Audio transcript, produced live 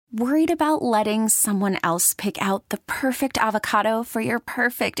Worried about letting someone else pick out the perfect avocado for your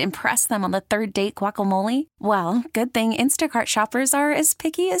perfect impress them on the third date guacamole? Well, good thing Instacart shoppers are as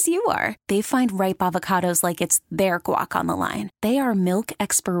picky as you are. They find ripe avocados like it's their guac on the line. They are milk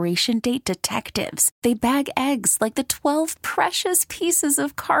expiration date detectives. They bag eggs like the 12 precious pieces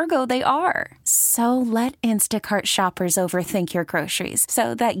of cargo they are. So let Instacart shoppers overthink your groceries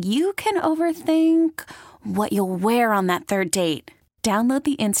so that you can overthink what you'll wear on that third date. Download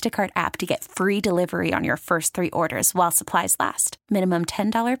the Instacart app to get free delivery on your first 3 orders while supplies last. Minimum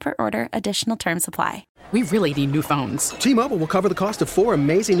 $10 per order. Additional terms apply. We really need new phones. T-Mobile will cover the cost of 4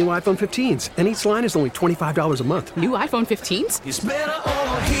 amazing new iPhone 15s, and each line is only $25 a month. New iPhone 15s? It's better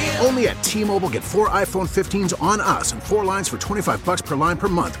over here. Only at T-Mobile, get 4 iPhone 15s on us and 4 lines for $25 per line per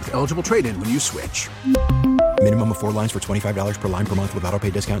month with eligible trade-in when you switch. Minimum of 4 lines for $25 per line per month with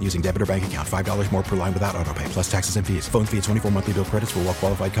autopay discount using debit or bank account. $5 more per line without autopay, plus taxes and fees. Phone fee at 24 monthly bill credits for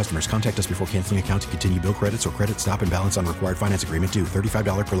well-qualified customers. Contact us before canceling account to continue bill credits or credit stop and balance on required finance agreement due.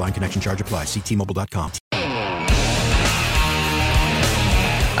 $35 per line connection charge applies. See T-Mobile.com. I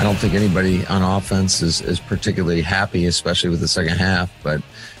don't think anybody on offense is particularly happy, especially with the second half. But,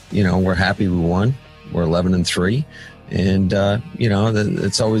 we're happy we won. We're 11-3. And,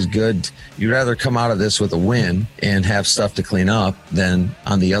 it's always good. You'd rather come out of this with a win and have stuff to clean up than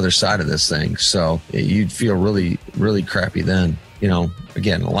on the other side of this thing. So you'd feel really, really crappy then.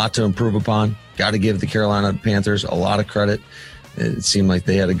 Again, a lot to improve upon. Got to give the Carolina Panthers a lot of credit. It seemed like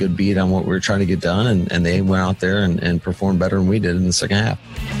they had a good beat on what we were trying to get done, and they went out there and performed better than we did in the second half.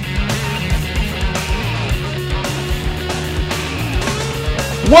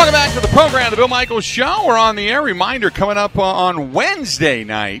 Welcome back to the program, The Bill Michaels Show. We're on the air. Reminder, coming up on Wednesday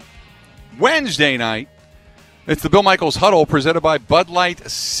night, it's the Bill Michaels Huddle presented by Bud Light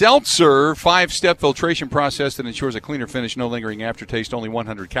Seltzer. 5-step filtration process that ensures a cleaner finish, no lingering aftertaste, only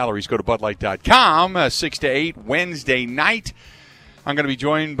 100 calories. Go to BudLight.com, 6 to 8 Wednesday night. I'm going to be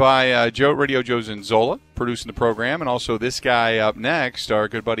joined by Radio Joe Zinzola, producing the program, and also this guy up next, our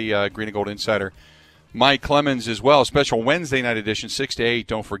good buddy Green and Gold Insider, Mike Clemens as well. Special Wednesday night edition, 6 to 8.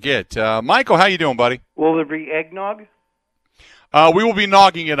 Don't forget. Michael, how you doing, buddy? Will there be eggnog? We will be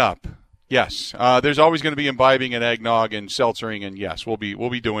nogging it up. Yes. There's always going to be imbibing and eggnog and seltzering, and yes, we'll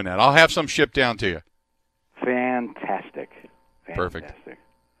be doing that. I'll have some shipped down to you. Fantastic. Perfect.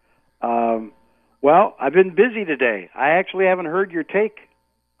 Well, I've been busy today. I actually haven't heard your take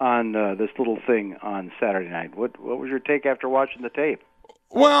on this little thing on Saturday night. What was your take after watching the tape?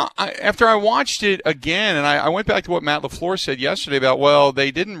 Well, after I watched it again, and I went back to what Matt LaFleur said yesterday about,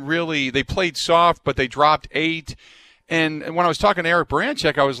 they played soft, but they dropped 8. And when I was talking to Eric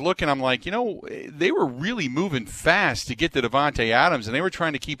Baranchek, I was looking, I'm like, they were really moving fast to get to Davante Adams, and they were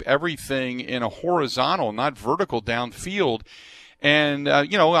trying to keep everything in a horizontal, not vertical downfield. And,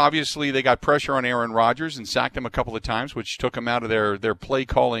 obviously they got pressure on Aaron Rodgers and sacked him a couple of times, which took him out of their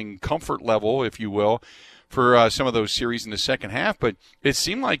play-calling comfort level, if you will, for some of those series in the second half. But it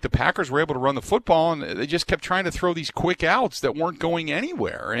seemed like the Packers were able to run the football, and they just kept trying to throw these quick outs that weren't going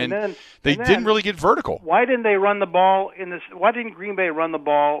anywhere. And they didn't really get vertical. Why didn't they run the ball why didn't Green Bay run the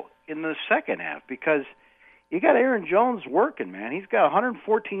ball in the second half? Because you got Aaron Jones working, man. He's got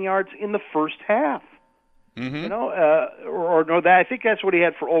 114 yards in the first half. Mm-hmm. I think that's what he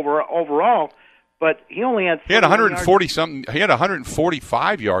had for overall. But he only had 140 something. He had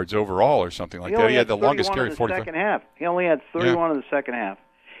 145 yards overall or something like that. He had the longest carry, 45. Second half. He only had 31 in the second half.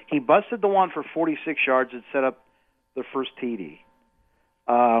 He busted the one for 46 yards and set up the first TD.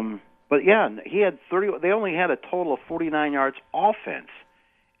 But yeah, he had 30. They only had a total of 49 yards offense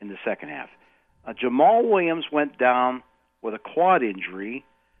in the second half. Jamal Williams went down with a quad injury.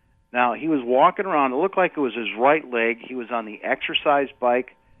 Now, he was walking around. It looked like it was his right leg. He was on the exercise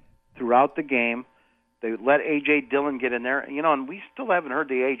bike throughout the game. They let A.J. Dillon get in there. And we still haven't heard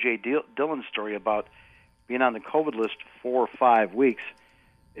the A.J. Dillon story about being on the COVID list 4 or 5 weeks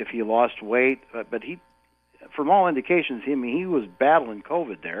if he lost weight. But he, from all indications, he was battling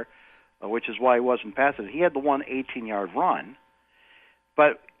COVID there, which is why he wasn't passing. He had the one 18-yard run.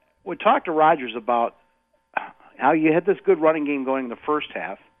 But we talked to Rodgers about how you had this good running game going in the first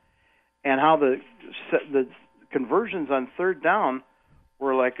half, and how the conversions on third down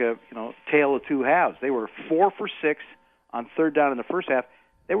were like a tale of two halves. They were 4 for 6 on third down in the first half.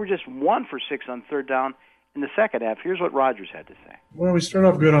 They were just 1 for 6 on third down in the second half. Here's what Rodgers had to say. Well, we started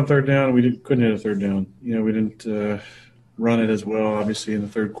off good on third down, and we couldn't hit a third down. We didn't run it as well, obviously, in the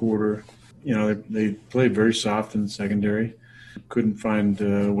third quarter. They played very soft in the secondary. Couldn't find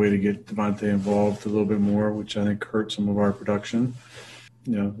a way to get Davante involved a little bit more, which I think hurt some of our production.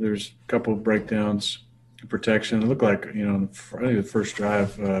 There's a couple of breakdowns protection. It looked like, on the first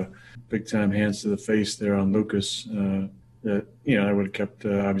drive, big time hands to the face there on Lucas. That I would have kept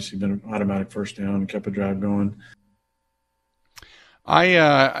obviously been an automatic first down and kept a drive going.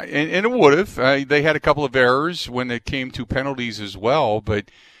 And it would have. They had a couple of errors when it came to penalties as well, but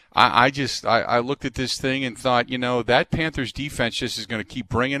I looked at this thing and thought, that Panthers defense just is going to keep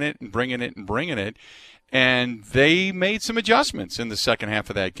bringing it and bringing it and bringing it. And they made some adjustments in the second half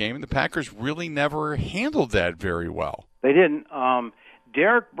of that game, and the Packers really never handled that very well. They didn't.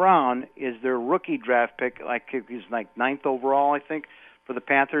 Derek Brown is their rookie draft pick. He's like 9th overall, I think, for the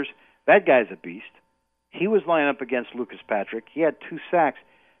Panthers. That guy's a beast. He was lining up against Lucas Patrick. He had 2 sacks.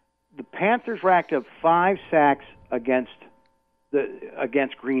 The Panthers racked up 5 sacks against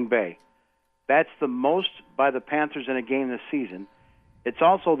Green Bay. That's the most by the Panthers in a game this season. It's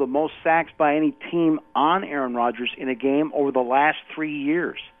also the most sacks by any team on Aaron Rodgers in a game over the last 3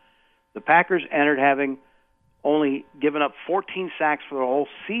 years. The Packers entered having only given up 14 sacks for the whole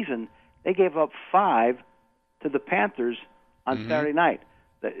season. They gave up 5 to the Panthers on Saturday night.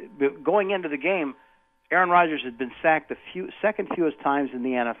 Going into the game, Aaron Rodgers had been sacked the second fewest times in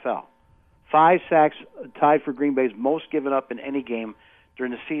the NFL. 5 sacks, tied for Green Bay's most given up in any game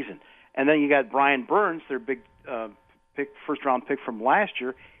during the season. And then you got Brian Burns, their big first-round pick from last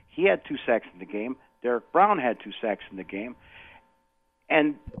year. He had 2 sacks in the game. Derek Brown had 2 sacks in the game.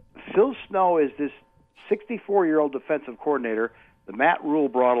 And Phil Snow is this 64-year-old defensive coordinator that Matt Rule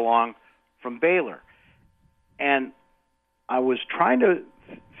brought along from Baylor. And I was trying to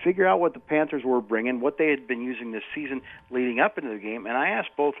figure out what the Panthers were bringing, what they had been using this season leading up into the game, and I asked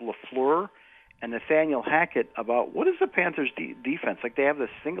both LaFleur and Nathaniel Hackett about what is the Panthers' defense. Like, they have this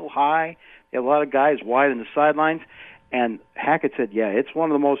single high, they have a lot of guys wide in the sidelines, and Hackett said, yeah, it's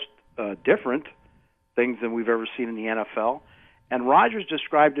one of the most different things than we've ever seen in the NFL. And Rodgers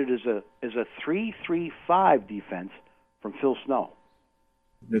described it as a 3-3-5 defense from Phil Snow.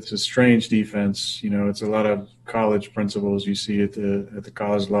 It's a strange defense. It's a lot of college principles you see at the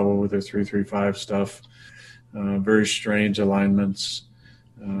college level with their 3-3-5 stuff. Very strange alignments.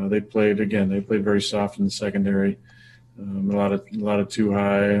 They played very soft in the secondary. A lot of too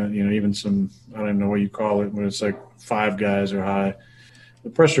high. Even some, I don't even know what you call it, when it's like 5 guys are high. The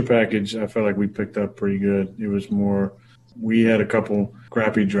pressure package, I felt like we picked up pretty good. It was more, we had a couple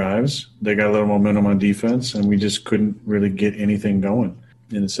crappy drives. They got a little momentum on defense, and we just couldn't really get anything going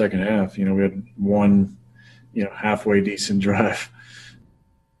in the second half. We had one, halfway decent drive.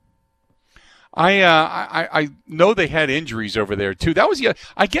 I know they had injuries over there too. That was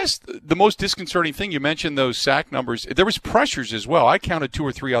I guess the most disconcerting thing. You mentioned those sack numbers. There was pressures as well. I counted 2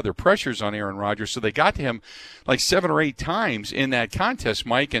 or 3 other pressures on Aaron Rodgers, so they got to him like 7 or 8 times in that contest,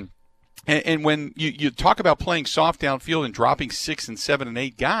 Mike. And when you talk about playing soft downfield and dropping 6 and 7 and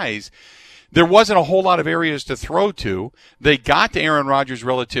 8 guys, there wasn't a whole lot of areas to throw to. They got to Aaron Rodgers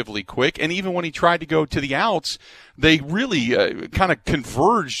relatively quick, and even when he tried to go to the outs, they really kind of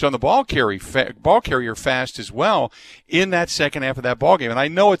converged on the ball carrier fast as well in that second half of that ball game. And I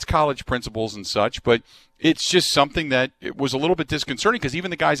know it's college principles and such, but it's just something that it was a little bit disconcerting because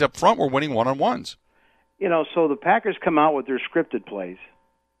even the guys up front were winning one-on-ones. So the Packers come out with their scripted plays.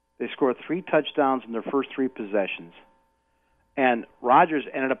 They scored 3 touchdowns in their first 3 possessions. And Rodgers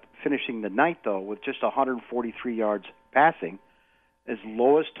ended up finishing the night, though, with just 143 yards passing, his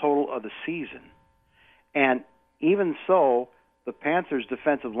lowest total of the season. And even so, the Panthers'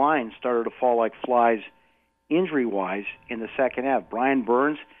 defensive line started to fall like flies injury-wise in the second half. Brian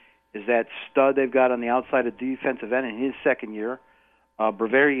Burns is that stud they've got on the outside of defensive end in his second year.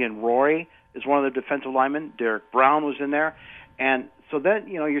 Bavarian Roy is one of the defensive linemen. Derek Brown was in there. And so then,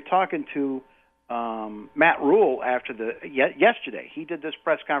 you're talking to Matt Rule after yesterday. He did this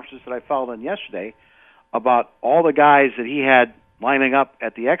press conference that I followed on yesterday about all the guys that he had lining up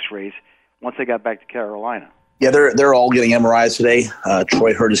at the X-rays once they got back to Carolina. Yeah, they're all getting MRIs today.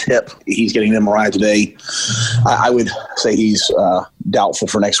 Troy hurt his hip. He's getting an MRI today. I would say he's doubtful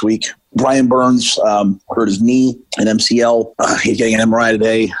for next week. Brian Burns hurt his knee, an MCL. He's getting an MRI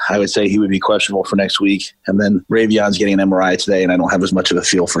today. I would say he would be questionable for next week. And then Ravion's getting an MRI today, and I don't have as much of a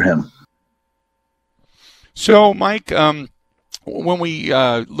feel for him. So, Mike, when we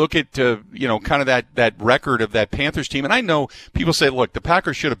look at, kind of that record of that Panthers team, and I know people say, look, the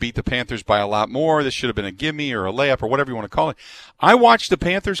Packers should have beat the Panthers by a lot more. This should have been a gimme or a layup or whatever you want to call it. I watched the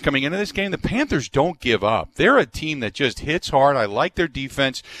Panthers coming into this game. The Panthers don't give up. They're a team that just hits hard. I like their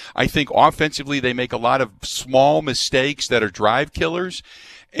defense. I think offensively they make a lot of small mistakes that are drive killers.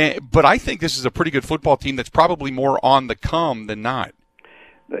 But I think this is a pretty good football team that's probably more on the come than not.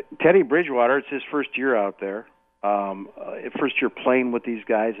 Teddy Bridgewater, it's his first year out there. First year playing with these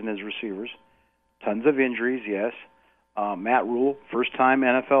guys and his receivers. tons of injuries, yes. Matt Rule, first-time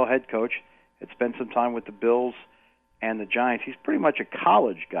NFL head coach, had spent some time with the Bills and the Giants. He's pretty much a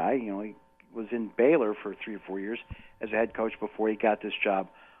college guy. You know, he was in Baylor for 3 or 4 years as a head coach before he got this job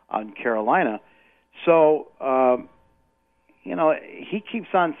on Carolina. So, you know, he keeps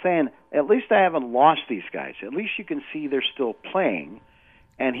on saying, at least I haven't lost these guys. At least you can see they're still playing.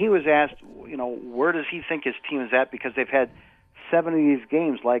 And he was asked, you know, where does he think his team is at? Because they've had 7 of these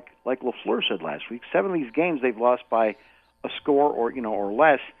games, like LaFleur said last week, 7 of these games they've lost by a score or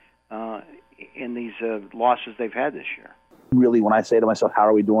less in these losses they've had this year. Really, when I say to myself, how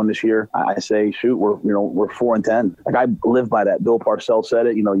are we doing this year? I say, shoot, we're 4-10. Like, I live by that. Bill Parcells said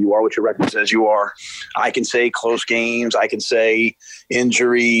it. You know, you are what your record says you are. I can say close games. I can say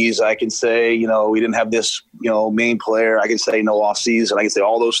injuries. I can say, you know, we didn't have this, you know, main player. I can say no off season. I can say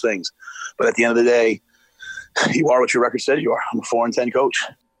all those things. But at the end of the day, you are what your record says you are. I'm a 4-10 coach.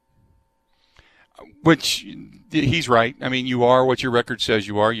 Which he's right. I mean, you are what your record says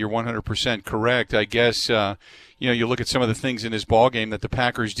you are. You're 100% correct. I guess, you know, you look at some of the things in this ball game that the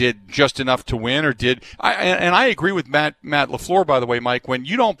Packers did just enough to win or did. And I agree with Matt LaFleur, by the way, Mike. When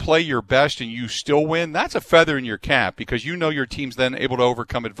you don't play your best and you still win, that's a feather in your cap because you know your team's then able to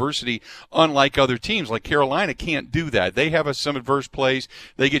overcome adversity, unlike other teams. Like Carolina can't do that. They have some adverse plays.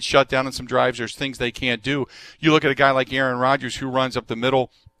 They get shut down in some drives. There's things they can't do. You look at a guy like Aaron Rodgers who runs up the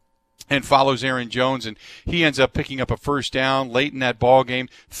middle and follows Aaron Jones, and he ends up picking up a first down late in that ball game.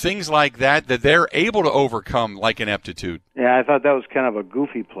 Things like that they're able to overcome like ineptitude. Yeah, I thought that was kind of a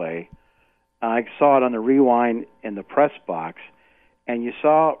goofy play. I saw it on the rewind in the press box, and you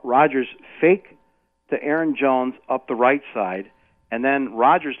saw Rodgers fake to Aaron Jones up the right side, and then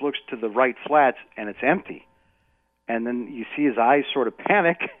Rodgers looks to the right flats, and it's empty. And then you see his eyes sort of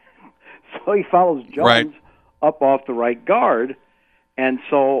panic, so he follows Jones up off the right guard. And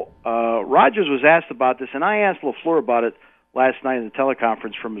so Rodgers was asked about this, and I asked LaFleur about it last night in the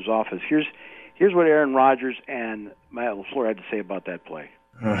teleconference from his office. Here's what Aaron Rodgers and Matt LaFleur had to say about that play.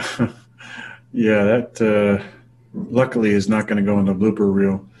 Yeah, that luckily is not going to go in the blooper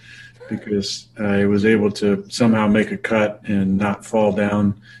reel because I was able to somehow make a cut and not fall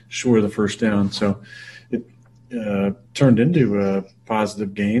down short of the first down. So it turned into a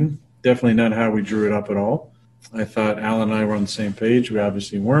positive gain. Definitely not how we drew it up at all. I thought Al and I were on the same page. We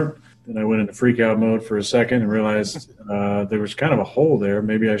obviously weren't. Then I went into freak-out mode for a second and realized there was kind of a hole there.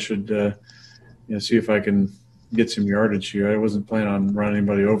 Maybe I should see if I can get some yardage here. I wasn't planning on running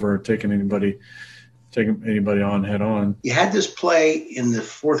anybody over or taking anybody on head on. You had this play in the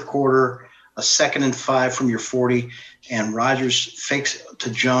fourth quarter, a 2nd and 5 from your 40, and Rodgers fakes to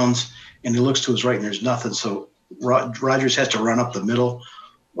Jones, and he looks to his right, and there's nothing. So Rodgers has to run up the middle.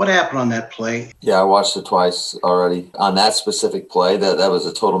 What happened on that play? Yeah, I watched it twice already. On that specific play, that was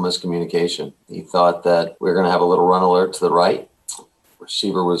a total miscommunication. He thought that we were going to have a little run alert to the right.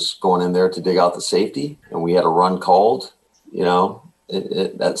 Receiver was going in there to dig out the safety, and we had a run called. You know,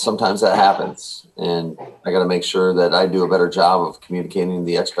 that sometimes that happens, and I got to make sure that I do a better job of communicating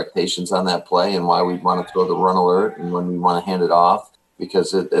the expectations on that play and why we want to throw the run alert and when we want to hand it off.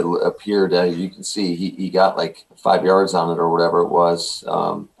 Because it appeared, you can see he got like 5 yards on it or whatever it was.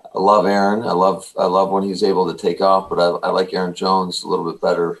 I love Aaron. I love when he's able to take off, but I like Aaron Jones a little bit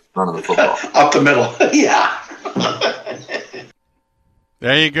better running the football. Up the middle, yeah.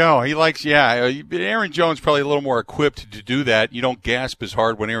 There you go. He likes, Aaron Jones probably a little more equipped to do that. You don't gasp as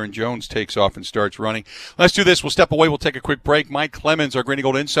hard when Aaron Jones takes off and starts running. Let's do this. We'll step away. We'll take a quick break. Mike Clemens, our Green and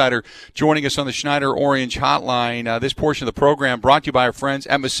Gold Insider, joining us on the Schneider Orange Hotline. This portion of the program brought to you by our friends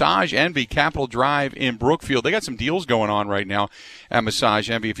at Massage Envy, Capitol Drive in Brookfield. They got some deals going on right now at Massage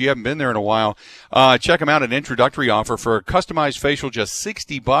Envy. If you haven't been there in a while, check them out. An introductory offer for a customized facial, just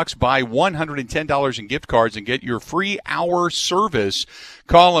 $60. Buy $110 in gift cards and get your free hour service.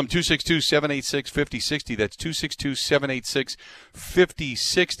 Call them 262-786-5060. That's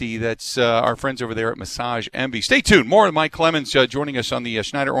 262-786-5060. That's our friends over there at Massage Envy. Stay tuned. More of Mike Clemens joining us on the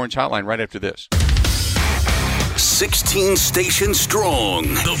Schneider Orange Hotline right after this. 16 stations strong.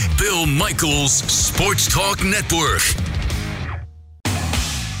 The Bill Michaels Sports Talk Network.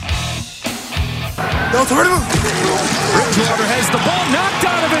 Bridgewater has the ball knocked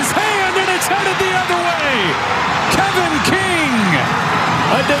out of his hand, and it's headed the other way. Kevin King,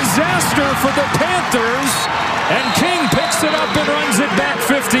 a disaster for the Panthers, and King picks it up and runs it back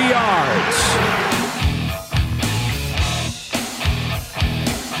 50 yards.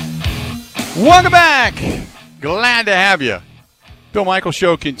 Welcome back. Glad to have you. Bill Michaels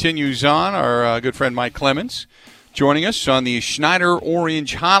Show continues on. Our good friend Mike Clemens joining us on the Schneider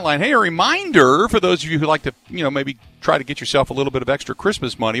Orange Hotline. Hey, a reminder for those of you who like to, maybe try to get yourself a little bit of extra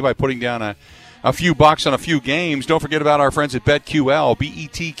Christmas money by putting down a a few bucks on a few games. Don't forget about our friends at BetQL,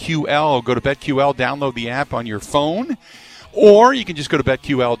 BETQL. Go to BetQL, download the app on your phone, or you can just go to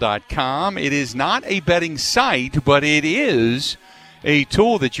BetQL.com. It is not a betting site, but it is a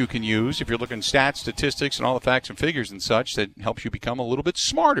tool that you can use if you're looking stats, statistics, and all the facts and figures and such that helps you become a little bit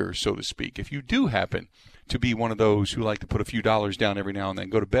smarter, so to speak. If you do happen to be one of those who like to put a few dollars down every now and then,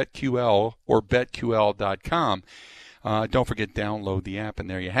 go to BetQL or BetQL.com. Don't forget, download the app, and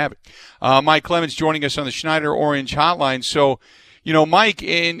there you have it. Mike Clemens joining us on the Schneider Orange Hotline. So, Mike,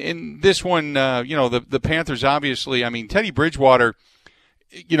 in this one, the Panthers obviously, Teddy Bridgewater,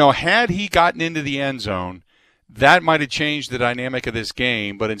 had he gotten into the end zone, that might have changed the dynamic of this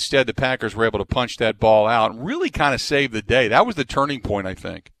game, but instead the Packers were able to punch that ball out and really kind of save the day. That was the turning point, I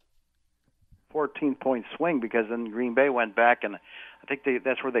think. 14-point swing, because then Green Bay went back, and I think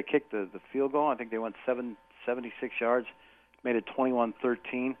that's where they kicked the field goal. I think they went 76 yards, made it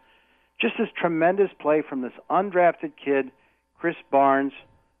 21-13. Just this tremendous play from this undrafted kid, Chris Barnes,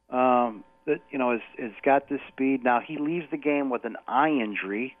 that has got this speed. Now he leaves the game with an eye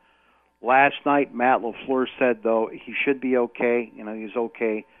injury. Last night, Matt LaFleur said, though, he should be okay. He was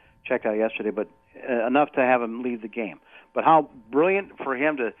okay. Checked out yesterday, but enough to have him leave the game. But how brilliant for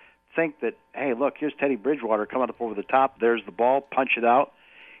him to think that, hey, look, here's Teddy Bridgewater coming up over the top. There's the ball. Punch it out.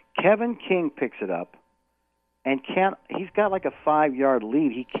 Kevin King picks it up, and he's got like a 5-yard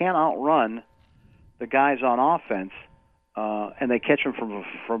lead. He can't outrun the guys on offense, and they catch him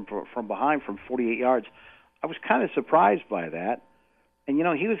from behind from 48 yards. I was kind of surprised by that. And,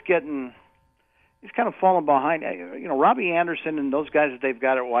 he's kind of falling behind. Robbie Anderson and those guys that they've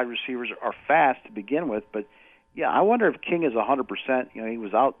got at wide receivers are fast to begin with. But, yeah, I wonder if King is 100%. He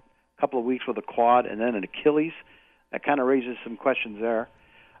was out a couple of weeks with a quad and then an Achilles. That kind of raises some questions there.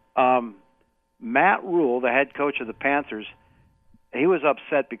 Matt Rule, the head coach of the Panthers, he was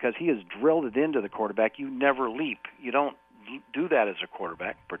upset because he has drilled it into the quarterback. You never leap. You don't do that as a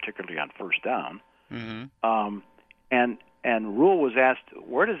quarterback, particularly on first down. Mm-hmm. And Rule was asked,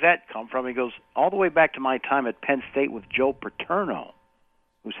 where does that come from? He goes, all the way back to my time at Penn State with Joe Paterno,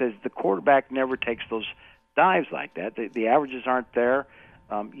 who says the quarterback never takes those dives like that. The averages aren't there.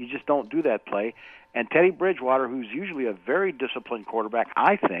 You just don't do that play. And Teddy Bridgewater, who's usually a very disciplined quarterback,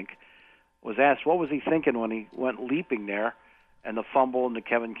 I think, was asked what was he thinking when he went leaping there and the fumble and the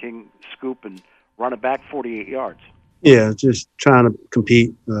Kevin King scoop and run it back 48 yards. Yeah, just trying to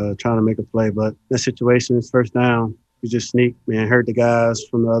compete, trying to make a play. But that situation is first down. We just sneak. Man, heard the guys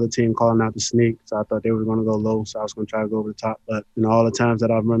from the other team calling out the sneak, so I thought they were going to go low, so I was going to try to go over the top. But, all the times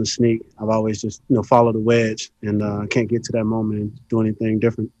that I've run a sneak, I've always just, followed the wedge, and I can't get to that moment and do anything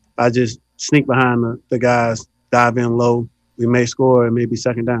different. I just sneak behind the guys, dive in low. We may score, it may be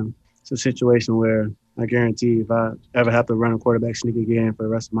second down. It's a situation where I guarantee if I ever have to run a quarterback sneak again for the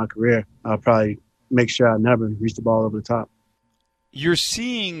rest of my career, I'll probably make sure I never reach the ball over the top. You're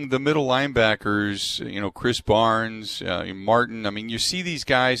seeing the middle linebackers, Chris Barnes, Martin. You see these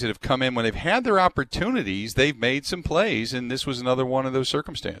guys that have come in when they've had their opportunities, they've made some plays, and this was another one of those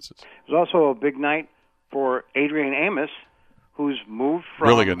circumstances. It was also a big night for Adrian Amos, who's moved from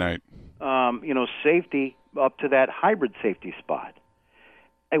really good night. Safety up to that hybrid safety spot.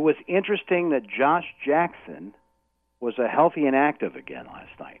 It was interesting that Josh Jackson was a healthy and active again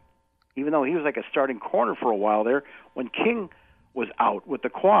last night, even though he was like a starting corner for a while there when King was out with the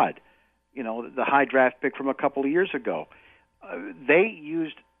quad, the high draft pick from a couple of years ago. They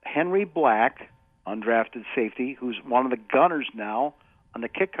used Henry Black, undrafted safety, who's one of the gunners now on the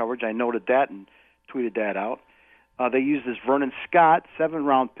kick coverage. I noted that and tweeted that out. They used this Vernon Scott,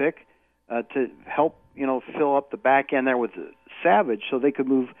 7th-round pick, to help, fill up the back end there with Savage so they could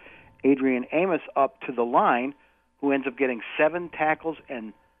move Adrian Amos up to the line, who ends up getting 7 tackles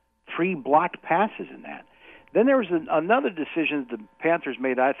and 3 blocked passes in that. Then there was another decision the Panthers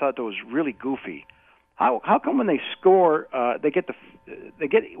made I thought that was really goofy. How come when they score, they get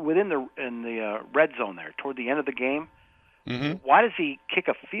within the red zone there toward the end of the game? Mm-hmm. Why does he kick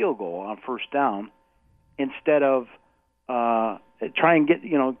a field goal on first down instead of try and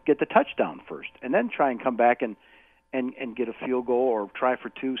get the touchdown first, and then try and come back and get a field goal or try for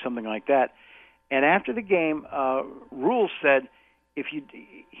 2, something like that? And after the game, Rule said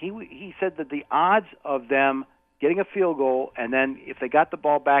he said that the odds of them getting a field goal and then if they got the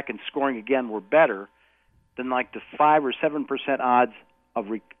ball back and scoring again were better than like the 5 or 7% odds of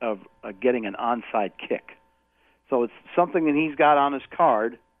getting an onside kick. So it's something that he's got on his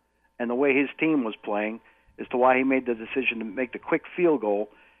card, and the way his team was playing as to why he made the decision to make the quick field goal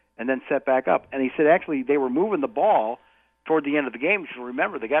and then set back up. And he said actually they were moving the ball toward the end of the game. If you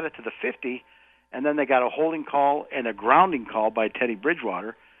remember, they got it to the 50, and then they got a holding call and a grounding call by Teddy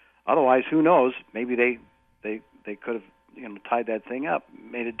Bridgewater Otherwise, who knows? Maybe they could have tied that thing up,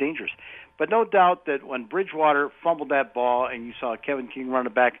 made it dangerous. But no doubt that when Bridgewater fumbled that ball and you saw Kevin King run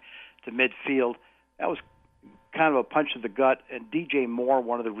it back to midfield, that was kind of a punch to the gut. And DJ Moore,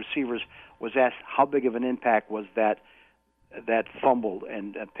 one of the receivers, was asked how big of an impact was that fumble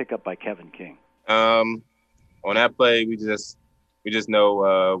and pickup by Kevin King. On that play, we just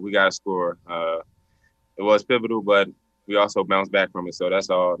know we got to score. It was pivotal, but we also bounced back from it. So that's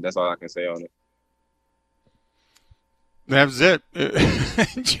all I can say on it. That was it.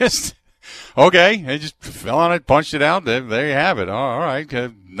 Just okay. They just fell on it, punched it out. There you have it. All right,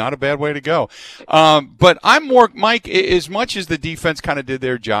 not a bad way to go. But I'm more, Mike. As much as the defense kind of did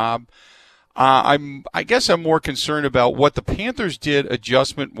their job, I guess I'm more concerned about what the Panthers did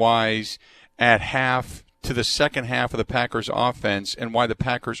adjustment-wise at half to the second half of the Packers' offense, and why the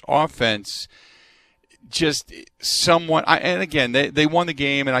Packers' offense just somewhat, and again, they won the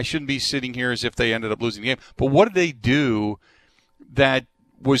game, and I shouldn't be sitting here as if they ended up losing the game. But what did they do that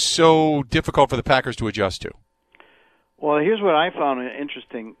was so difficult for the Packers to adjust to? Well, here's what I found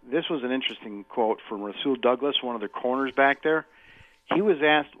interesting. This was an interesting quote from Rasul Douglas, one of the corners back there. He was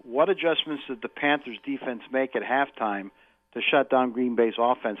asked, what adjustments did the Panthers defense make at halftime to shut down Green Bay's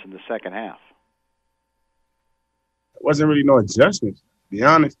offense in the second half? It wasn't really no adjustments, to be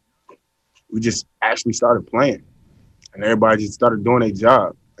honest. We just actually started playing, and everybody just started doing their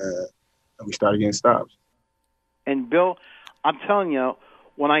job, and we started getting stops. And, Bill, I'm telling you,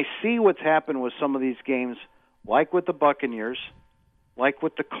 when I see what's happened with some of these games, like with the Buccaneers, like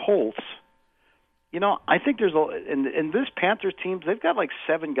with the Colts, I think there's in this Panthers team, they've got like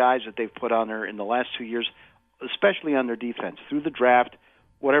 7 guys that they've put on there in the last 2 years, especially on their defense, through the draft,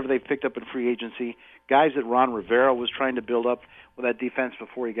 whatever they picked up in free agency, guys that Ron Rivera was trying to build up with that defense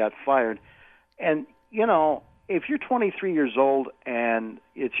before he got fired. And, if you're 23 years old and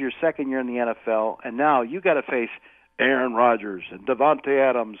it's your second year in the NFL, and now you got to face Aaron Rodgers and Davante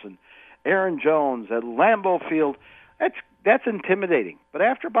Adams and Aaron Jones at Lambeau Field, that's intimidating. But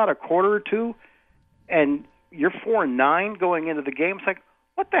after about a quarter or two, and you're 4-9 going into the game, it's like,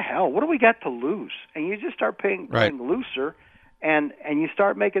 what the hell? What do we got to lose? And you just start playing looser, and you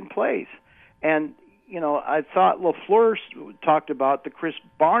start making plays. And, I thought LaFleur talked about the Chris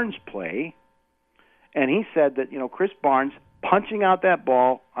Barnes play, and he said that, Chris Barnes punching out that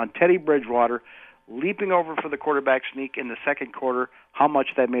ball on Teddy Bridgewater, leaping over for the quarterback sneak in the second quarter, how much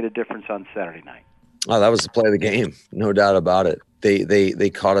that made a difference on Saturday night. Oh, that was the play of the game, no doubt about it. They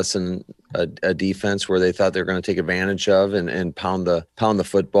caught us in a defense where they thought they were going to take advantage of and pound the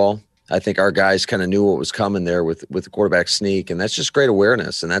football. I think our guys kind of knew what was coming there with the quarterback sneak, and that's just great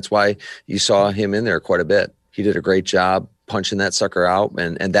awareness, and that's why you saw him in there quite a bit. He did a great job punching that sucker out,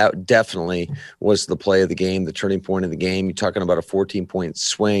 and that definitely was the play of the game, the turning point of the game. You're talking about a 14-point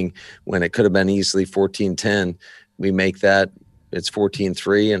swing when it could have been easily 14-10. We make that. It's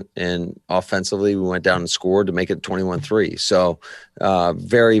 14-3, and offensively we went down and scored to make it 21-3. So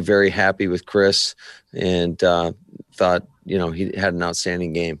very, very happy with Chris, and thought, he had an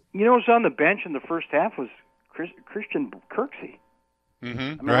outstanding game. What was on the bench in the first half was Christian Kirksey.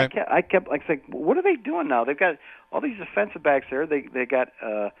 Mm-hmm, I kept like, what are they doing now? They've got all these defensive backs there. They got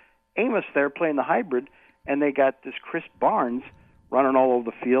Amos there playing the hybrid, and they got this Chris Barnes running all over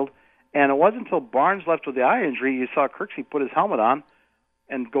the field. And it wasn't until Barnes left with the eye injury you saw Kirksey put his helmet on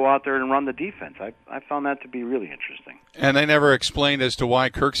and go out there and run the defense. I found that to be really interesting. And they never explained as to why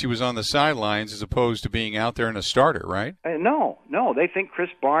Kirksey was on the sidelines as opposed to being out there in a starter, right? No. They think Chris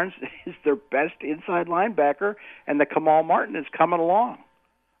Barnes is their best inside linebacker, and that Kamal Martin is coming along.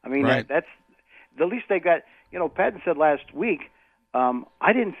 I mean, that's the least they got. Patton said last week,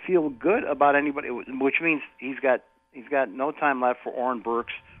 I didn't feel good about anybody, which means he's got no time left for Oren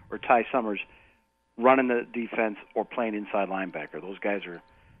Burks or Ty Summers running the defense or playing inside linebacker. Those guys are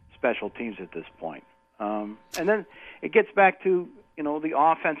special teams at this point. And then it gets back to, the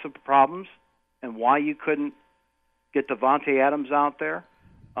offensive problems and why you couldn't get Davante Adams out there.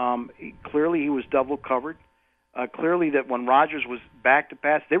 Clearly he was double covered. Clearly that when Rodgers was back to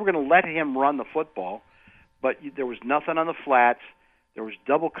pass, they were going to let him run the football, but there was nothing on the flats. There was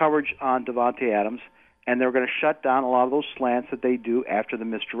double coverage on Davante Adams, and they were going to shut down a lot of those slants that they do after the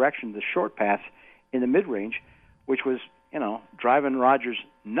misdirection, the short pass in the mid-range, which was, driving Rodgers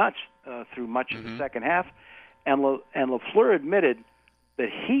nuts through much of the second half. And LaFleur admitted that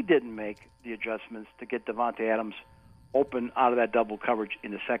he didn't make the adjustments to get Davante Adams open out of that double coverage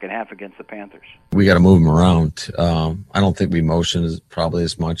in the second half against the Panthers. We got to move him around. I don't think we motioned probably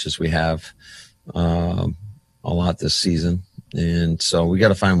as much as we have a lot this season. And so we got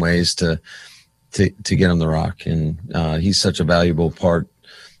to find ways to get him the rock. And he's such a valuable part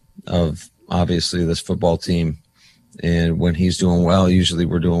obviously this football team. And when he's doing well, usually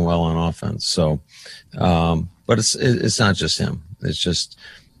we're doing well on offense. So, but it's not just him. It's just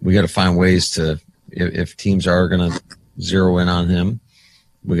we got to find ways to, if teams are going to zero in on him,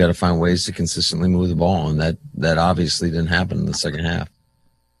 we got to find ways to consistently move the ball, and that obviously didn't happen in the second half.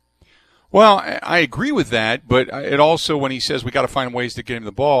 Well, I agree with that, but it also, when he says we got to find ways to get him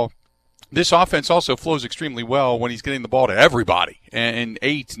the ball, this offense also flows extremely well when he's getting the ball to everybody, and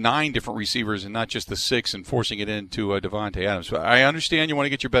 8, 9 different receivers, and not just the 6, and forcing it into Davante Adams. So I understand you want to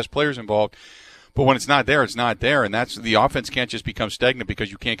get your best players involved, but when it's not there, it's not there, and that's the offense can't just become stagnant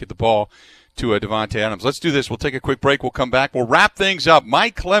because you can't get the ball to Davante Adams. Let's do this. We'll take a quick break. We'll come back. We'll wrap things up.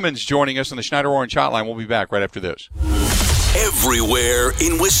 Mike Clemens joining us on the Schneider Orange Hotline. We'll be back right after this. Everywhere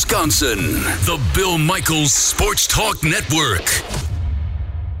in Wisconsin, the Bill Michaels Sports Talk Network.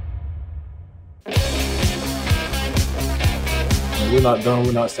 We're not done.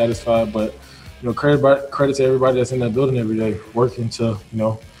 We're not satisfied, but credit to everybody that's in that building every day, working to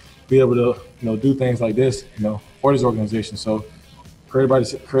be able to do things like this for this organization. So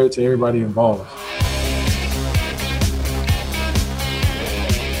credit to everybody involved.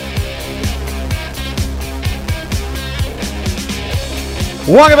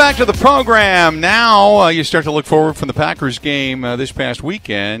 Welcome back to the program. Now you start to look forward from the Packers game this past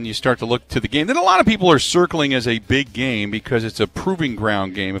weekend. You start to look to the game that a lot of people are circling as a big game because it's a proving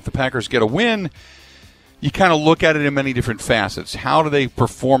ground game. If the Packers get a win, you kind of look at it in many different facets. How do they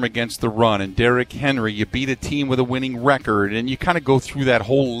perform against the run? And Derrick Henry, you beat a team with a winning record, and you kind of go through that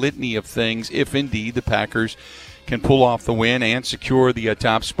whole litany of things if indeed the Packers can pull off the win and secure the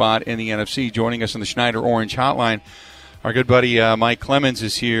top spot in the NFC. Joining us on the Schneider Orange Hotline, our good buddy Mike Clemens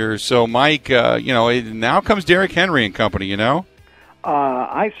is here. So, Mike, now comes Derrick Henry and company,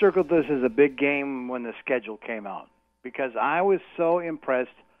 I circled this as a big game when the schedule came out because I was so impressed.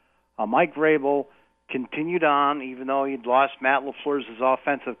 Mike Vrabel continued on, even though he'd lost Matt LaFleur as his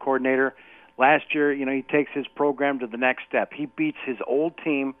offensive coordinator. Last year, he takes his program to the next step. He beats his old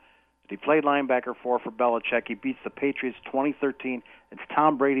team that he played linebacker for Belichick. He beats the Patriots 2013. It's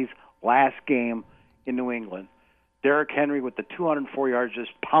Tom Brady's last game in New England. Derrick Henry with the 204 yards,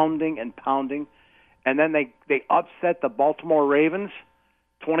 just pounding and pounding. And then they upset the Baltimore Ravens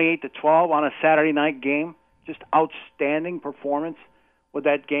 28-12 on a Saturday night game. Just outstanding performance with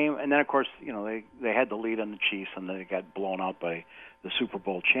that game. And then, of course, they had the lead on the Chiefs, and they got blown out by the Super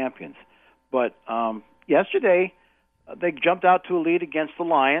Bowl champions. But yesterday, they jumped out to a lead against the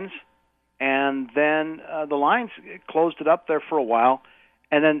Lions, and then the Lions closed it up there for a while,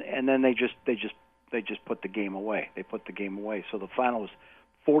 and then they just put the game away. They put the game away. So the final was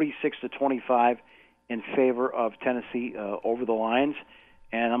 46-25 in favor of Tennessee over the Lions.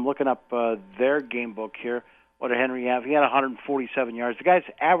 And I'm looking up their game book here. What did Henry have? He had 147 yards. The guy's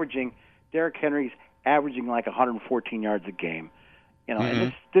Derrick Henry's averaging like 114 yards a game.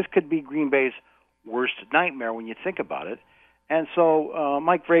 And this could be Green Bay's worst nightmare when you think about it. And so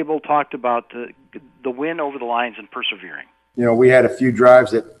Mike Vrabel talked about the win over the Lions and persevering. We had a few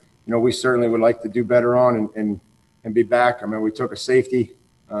drives that we certainly would like to do better on and be back. I mean, we took a safety,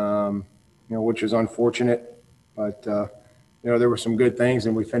 which was unfortunate, but there were some good things,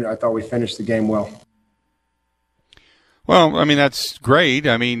 and I thought we finished the game well. Well, I mean, that's great.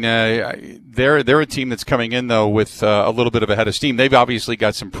 I mean, they're a team that's coming in, though, with a little bit of a head of steam. They've obviously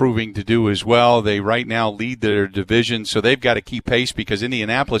got some proving to do as well. They right now lead their division, so they've got to keep pace because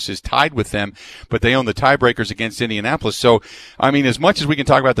Indianapolis is tied with them, but they own the tiebreakers against Indianapolis. So, I mean, as much as we can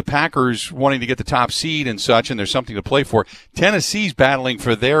talk about the Packers wanting to get the top seed and such, and there's something to play for, Tennessee's battling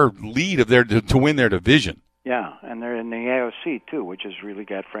for their lead to win their division. Yeah, and they're in the AFC, too, which has really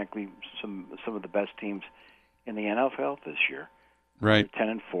got, frankly, some of the best teams in the NFL this year. Right.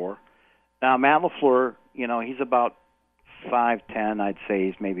 They're 10-4. Now, Matt LaFleur, he's about 5'10". I'd say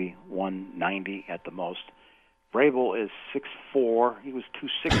he's maybe 190 at the most. Vrabel is 6'4". He was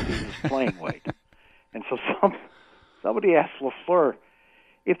 260 in his playing weight. And so somebody asked LaFleur,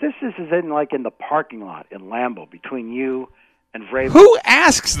 if this is in the parking lot in Lambeau between you and Vrabel. Who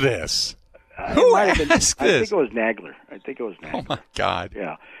asks this? Who asked this? I think it was Nagler. Oh, my God.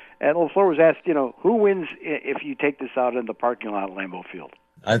 Yeah. And LaFleur was asked, who wins if you take this out in the parking lot at Lambeau Field?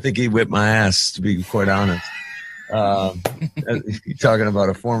 I think he whipped my ass, to be quite honest. You're talking about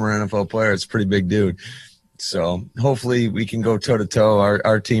a former NFL player. It's a pretty big dude. So hopefully we can go toe-to-toe,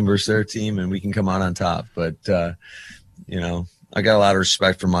 our team versus their team, and we can come out on top. But, I got a lot of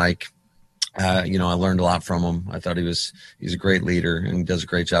respect for Mike. I learned a lot from him. I thought he's a great leader and he does a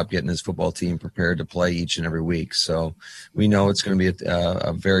great job getting his football team prepared to play each and every week. So we know it's going to be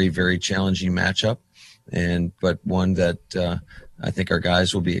a very, very challenging matchup, but one that I think our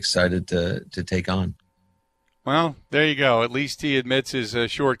guys will be excited to take on. Well, there you go. At least he admits his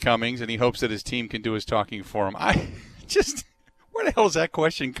shortcomings, and he hopes that his team can do his talking for him. Where the hell does that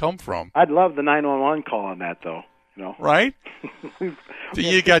question come from? I'd love the 911 call on that, though. You know, right?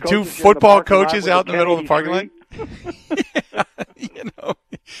 You got two football coaches out in the middle of the parking lot. Yeah, you know,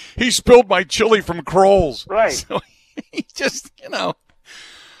 he spilled my chili from Kroll's. Right. So he just, you know.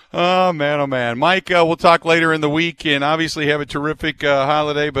 Oh, man. Mike, we'll talk later in the week, and obviously have a terrific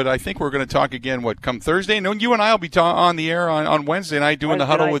holiday, but I think we're going to talk again, come Thursday? No, you and I will be on the air on Wednesday night doing the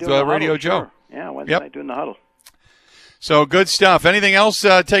huddle with Radio Joe. Sure. Yeah, Wednesday night doing the huddle. So good stuff. Anything else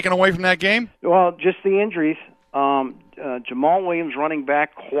taken away from that game? Well, just the injuries. Jamal Williams, running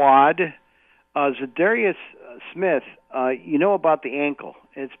back, quad. Zadarius Smith, you know about the ankle.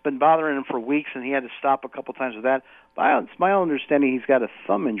 It's been bothering him for weeks, and he had to stop a couple times with that. But it's my understanding he's got a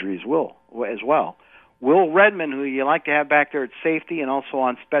thumb injury as well. Will Redmond, who you like to have back there at safety and also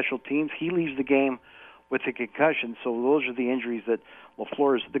on special teams, he leaves the game with a concussion. So those are the injuries that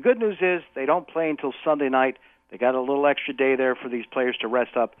LaFleur's. The good news is they don't play until Sunday night. They got a little extra day there for these players to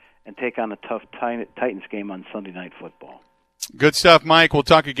rest up and take on a tough Titans game on Sunday Night Football. Good stuff, Mike. We'll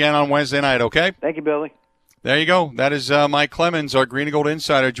talk again on Wednesday night, okay? Thank you, Billy. There you go. That is Mike Clemens, our Green and Gold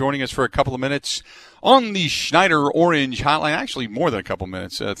Insider, joining us for a couple of minutes on the Schneider Orange Hotline. Actually, more than a couple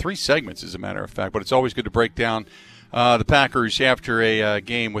minutes. 3 segments, as a matter of fact. But it's always good to break down the Packers after a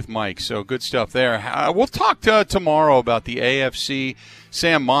game with Mike. So good stuff there. We'll talk tomorrow about the AFC.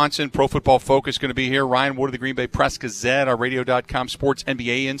 Sam Monson, Pro Football Focus, going to be here. Ryan Wood of the Green Bay Press-Gazette, our Radio.com sports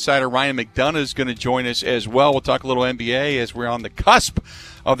NBA insider. Ryan McDonough is going to join us as well. We'll talk a little NBA as we're on the cusp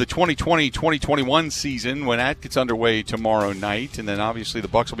of the 2020-2021 season when that gets underway tomorrow night. And then obviously the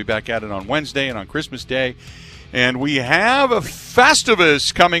Bucs will be back at it on Wednesday and on Christmas Day. And we have a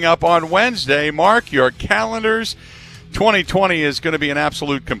Festivus coming up on Wednesday. Mark your calendars. 2020 is going to be an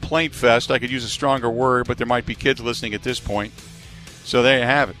absolute complaint fest. I could use a stronger word, but there might be kids listening at this point. So there you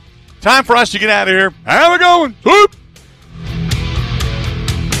have it. Time for us to get out of here. Have a good one. Whoop.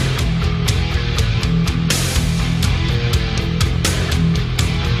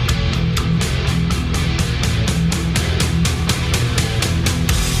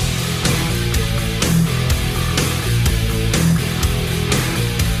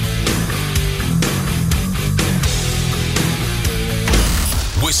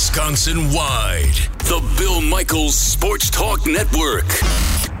 Wisconsin-wide, the Bill Michaels Sports Talk Network.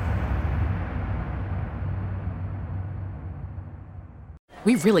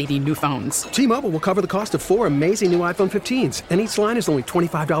 We really need new phones. T-Mobile will cover the cost of 4 amazing new iPhone 15s, and each line is only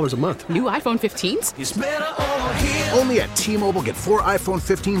 $25 a month. New iPhone 15s? It's better over here. Only at T-Mobile, get 4 iPhone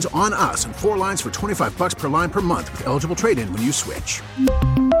 15s on us and 4 lines for $25 per line per month with eligible trade-in when you switch.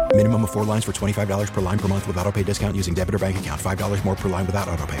 Minimum of 4 lines for $25 per line per month with autopay discount using debit or bank account. $5 more per line without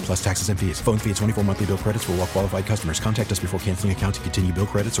autopay, plus taxes and fees. Phone fee at 24 monthly bill credits for well-qualified customers. Contact us before canceling account to continue bill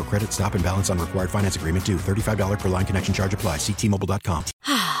credits or credit stop and balance on required finance agreement due. $35 per line connection charge applies. See T-Mobile.com.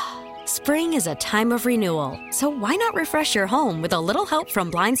 Spring is a time of renewal, so why not refresh your home with a little help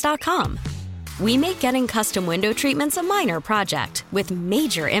from Blinds.com? We make getting custom window treatments a minor project with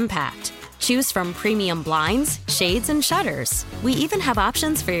major impact. Choose from premium blinds, shades, and shutters. We even have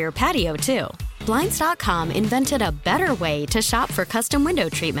options for your patio, too. Blinds.com invented a better way to shop for custom window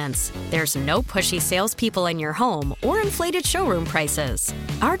treatments. There's no pushy salespeople in your home or inflated showroom prices.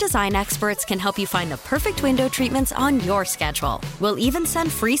 Our design experts can help you find the perfect window treatments on your schedule. We'll even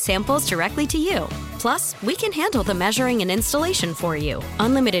send free samples directly to you. Plus, we can handle the measuring and installation for you.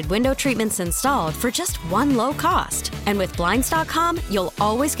 Unlimited window treatments installed for just one low cost. And with Blinds.com, you'll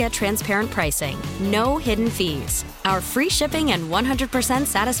always get transparent pricing. No hidden fees. Our free shipping and 100%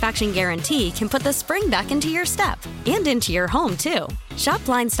 satisfaction guarantee can put the spring back into your step and into your home, too. Shop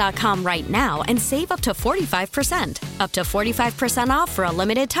Blinds.com right now and save up to 45%. Up to 45% off for a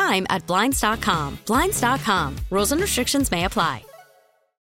limited time at Blinds.com. Blinds.com. Rules and restrictions may apply.